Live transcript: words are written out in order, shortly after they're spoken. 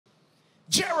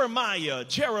Jeremiah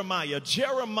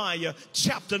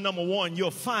chapter number 1,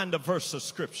 you'll find a verse of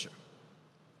scripture.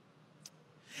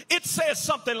 It says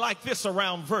something like this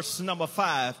around verse number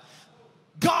 5.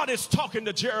 God is talking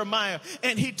to Jeremiah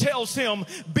and he tells him,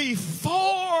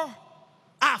 before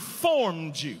I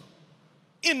formed you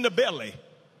in the belly,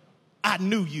 I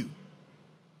knew you.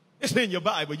 It's in your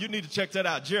Bible. You need to check that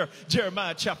out.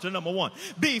 Jeremiah chapter number 1.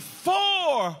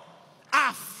 Before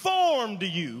I formed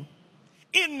you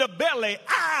in the belly,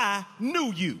 I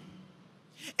knew you.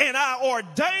 And I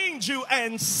ordained you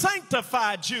and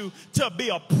sanctified you to be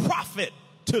a prophet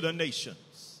to the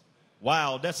nations.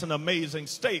 Wow, that's an amazing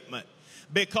statement.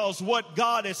 Because what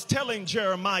God is telling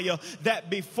Jeremiah, that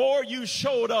before you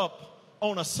showed up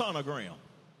on a sonogram,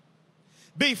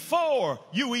 before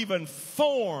you even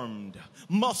formed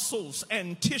muscles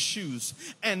and tissues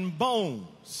and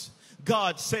bones,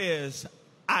 God says,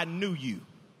 I knew you.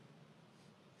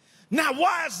 Now,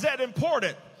 why is that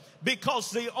important?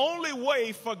 Because the only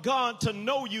way for God to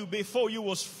know you before you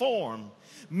was formed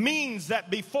means that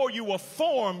before you were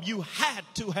formed, you had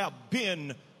to have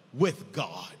been with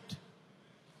God.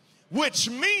 Which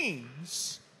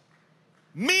means,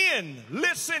 men,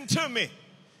 listen to me.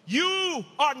 You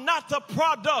are not the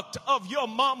product of your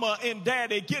mama and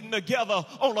daddy getting together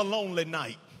on a lonely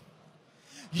night.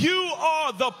 You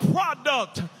are the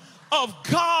product of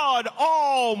God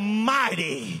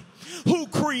Almighty, who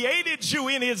created you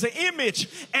in his image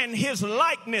and his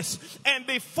likeness. And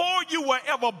before you were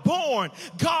ever born,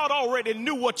 God already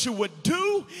knew what you would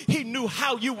do. He knew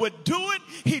how you would do it.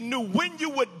 He knew when you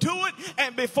would do it.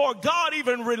 And before God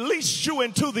even released you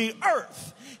into the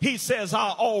earth, he says,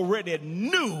 I already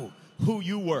knew who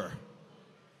you were.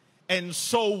 And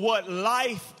so what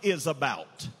life is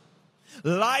about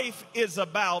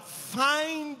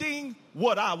finding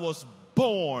what I was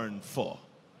born for.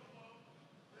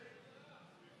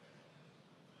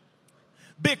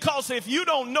 Because if you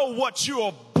don't know what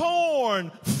you're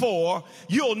born for,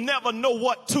 you'll never know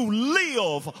what to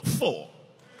live for.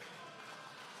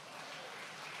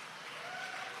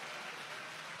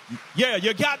 Yeah,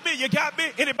 you got me, you got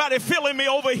me. Anybody feeling me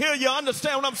over here? You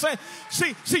understand what I'm saying?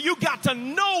 See, you got to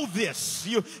know this.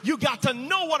 You got to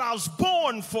know what I was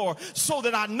born for so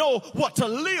that I know what to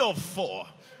live for.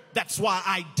 That's why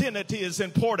identity is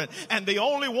important. And the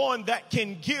only one that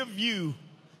can give you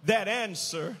that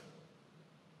answer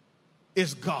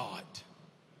is God.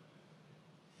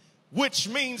 Which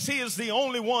means he is the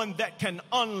only one that can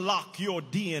unlock your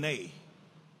DNA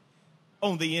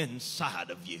on the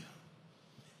inside of you.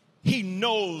 He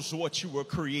knows what you were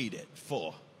created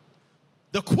for.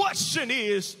 The question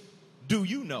is, do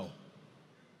you know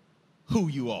who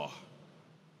you are?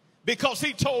 Because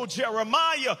he told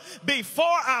Jeremiah, before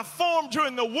I formed you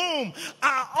in the womb,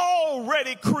 I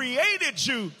already created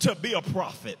you to be a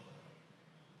prophet.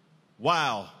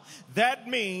 Wow. That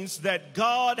means that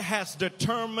God has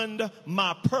determined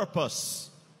my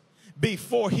purpose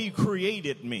before he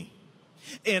created me.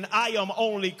 And I am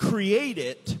only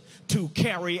created to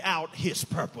carry out his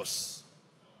purpose.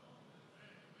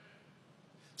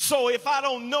 So if I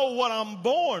don't know what I'm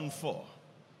born for,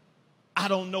 I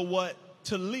don't know what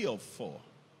to live for.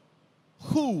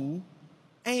 Who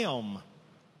am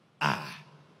I?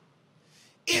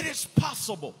 It is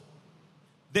possible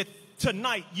that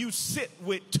tonight you sit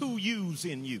with two yous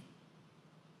in you.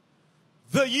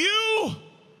 The you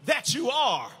that you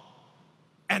are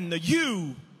and the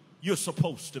you you're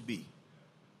supposed to be.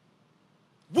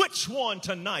 Which one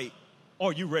tonight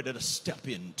are you ready to step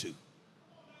into?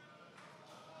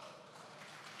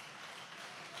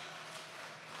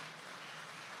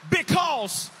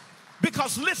 Because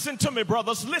listen to me,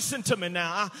 brothers, listen to me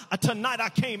now. Tonight I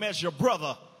came as your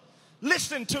brother.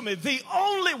 Listen to me. The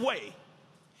only way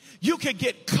you can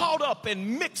get caught up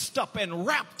and mixed up and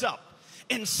wrapped up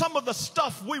in some of the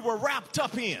stuff we were wrapped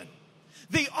up in,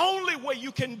 the only way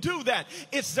you can do that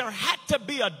is there had to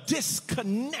be a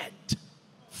disconnect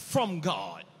from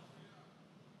God.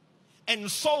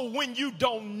 And so when you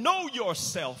don't know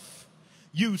yourself,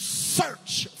 you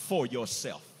search for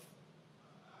yourself,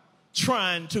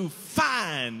 trying to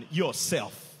find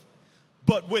yourself.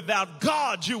 But without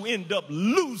God, you end up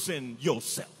losing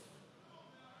yourself.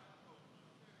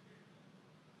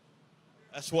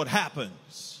 That's what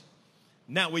happens.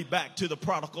 Now we back to the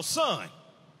prodigal son.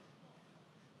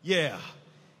 Yeah,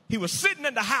 he was sitting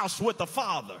in the house with the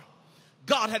father.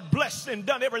 God had blessed and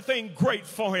done everything great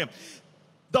for him.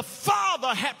 The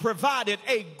father had provided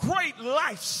a great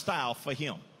lifestyle for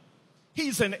him.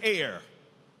 He's an heir.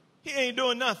 He ain't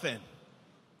doing nothing.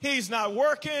 He's not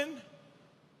working.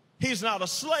 He's not a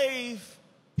slave.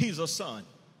 He's a son.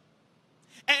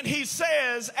 And he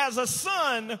says, as a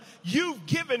son, you've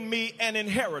given me an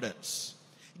inheritance.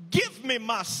 Give me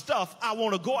my stuff. I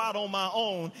want to go out on my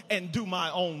own and do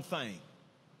my own thing.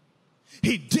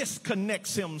 He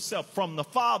disconnects himself from the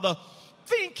Father,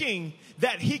 thinking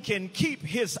that he can keep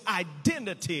his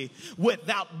identity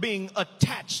without being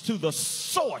attached to the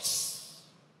source,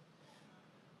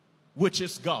 which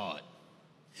is God.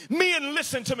 Men,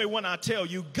 listen to me when I tell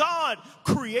you, God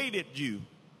created you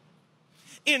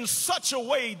in such a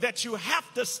way that you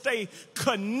have to stay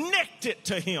connected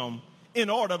to him in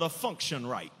order to function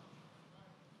right.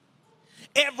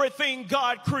 Everything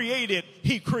God created,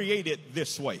 he created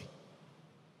this way.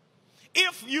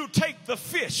 If you take the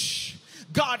fish,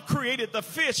 God created the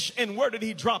fish, and where did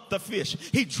he drop the fish?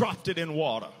 He dropped it in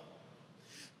water.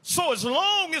 So as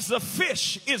long as the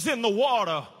fish is in the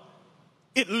water,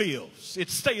 it lives, it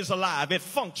stays alive, it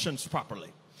functions properly.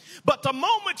 But the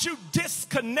moment you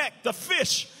disconnect the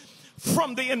fish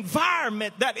from the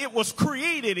environment that it was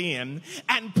created in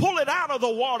and pull it out of the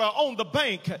water on the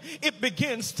bank, it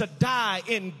begins to die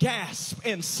and gasp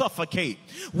and suffocate.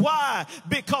 Why?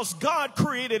 Because God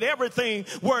created everything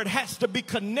where it has to be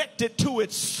connected to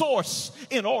its source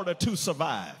in order to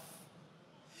survive.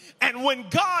 And when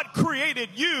God created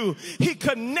you, he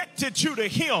connected you to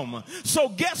him. So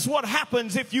guess what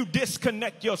happens if you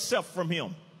disconnect yourself from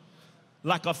him?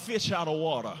 Like a fish out of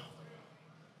water,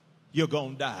 you're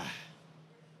going to die.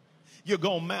 You're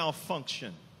going to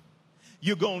malfunction.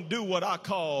 You're going to do what I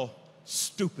call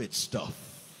stupid stuff.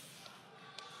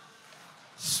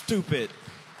 Stupid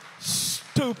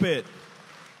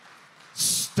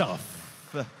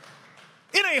stuff.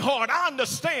 It ain't hard. I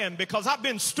understand, because I've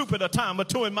been stupid a time or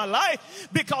two in my life.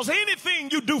 Because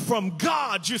anything you do from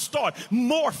God, you start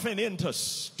morphing into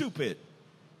stupid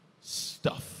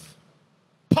stuff.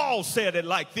 Paul said it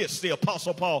like this, the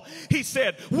Apostle Paul. He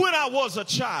said, when I was a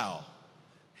child,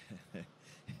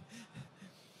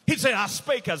 he said, I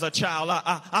spake as a child.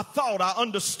 I thought, I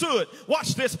understood.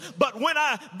 Watch this. But when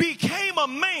I became a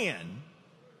man,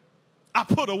 I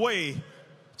put away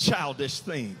childish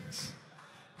things.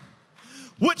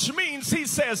 Which means, he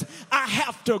says, I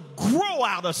have to grow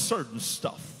out of certain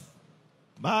stuff.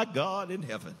 My God in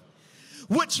heaven.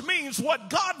 Which means what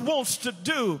God wants to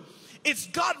do is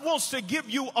God wants to give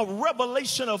you a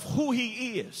revelation of who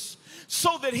he is,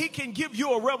 so that he can give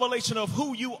you a revelation of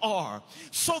who you are,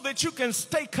 so that you can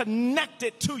stay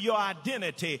connected to your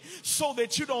identity, so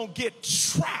that you don't get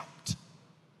trapped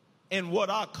in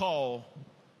what I call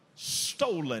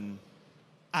stolen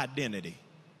identity.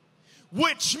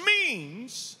 Which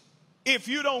means if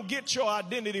you don't get your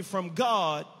identity from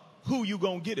God, who you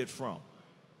gonna get it from?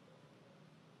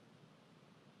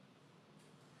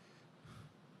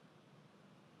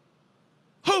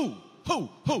 Who?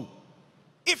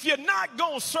 If you're not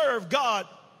going to serve God,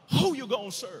 who you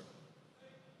going to serve?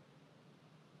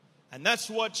 And that's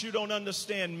what you don't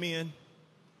understand, men,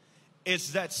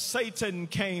 is that Satan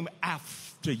came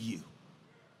after you.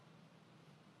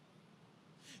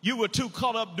 You were too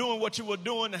caught up doing what you were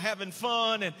doing, having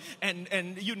fun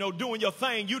and you know, doing your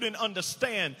thing. You didn't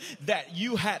understand that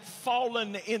you had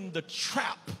fallen in the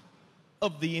trap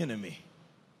of the enemy.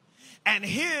 And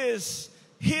his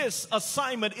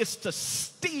assignment is to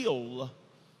steal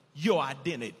your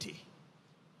identity.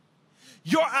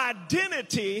 Your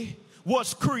identity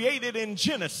was created in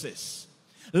Genesis.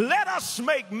 Let us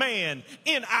make man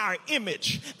in our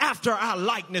image, after our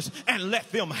likeness, and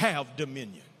let them have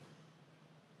dominion.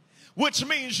 Which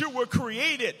means you were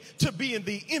created to be in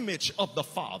the image of the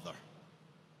Father.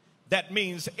 That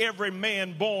means every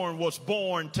man born was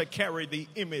born to carry the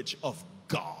image of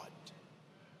God.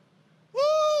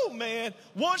 Woo, man.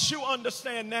 Once you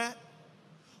understand that,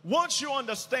 once you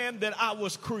understand that I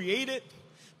was created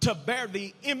to bear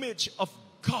the image of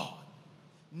God,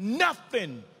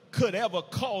 nothing could ever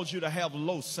cause you to have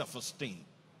low self-esteem.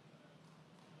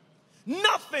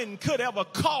 Nothing could ever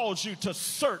cause you to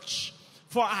search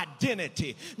for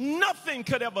identity. Nothing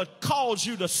could ever cause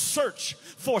you to search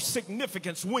for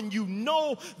significance when you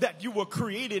know that you were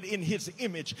created in his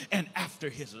image and after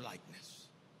his likeness.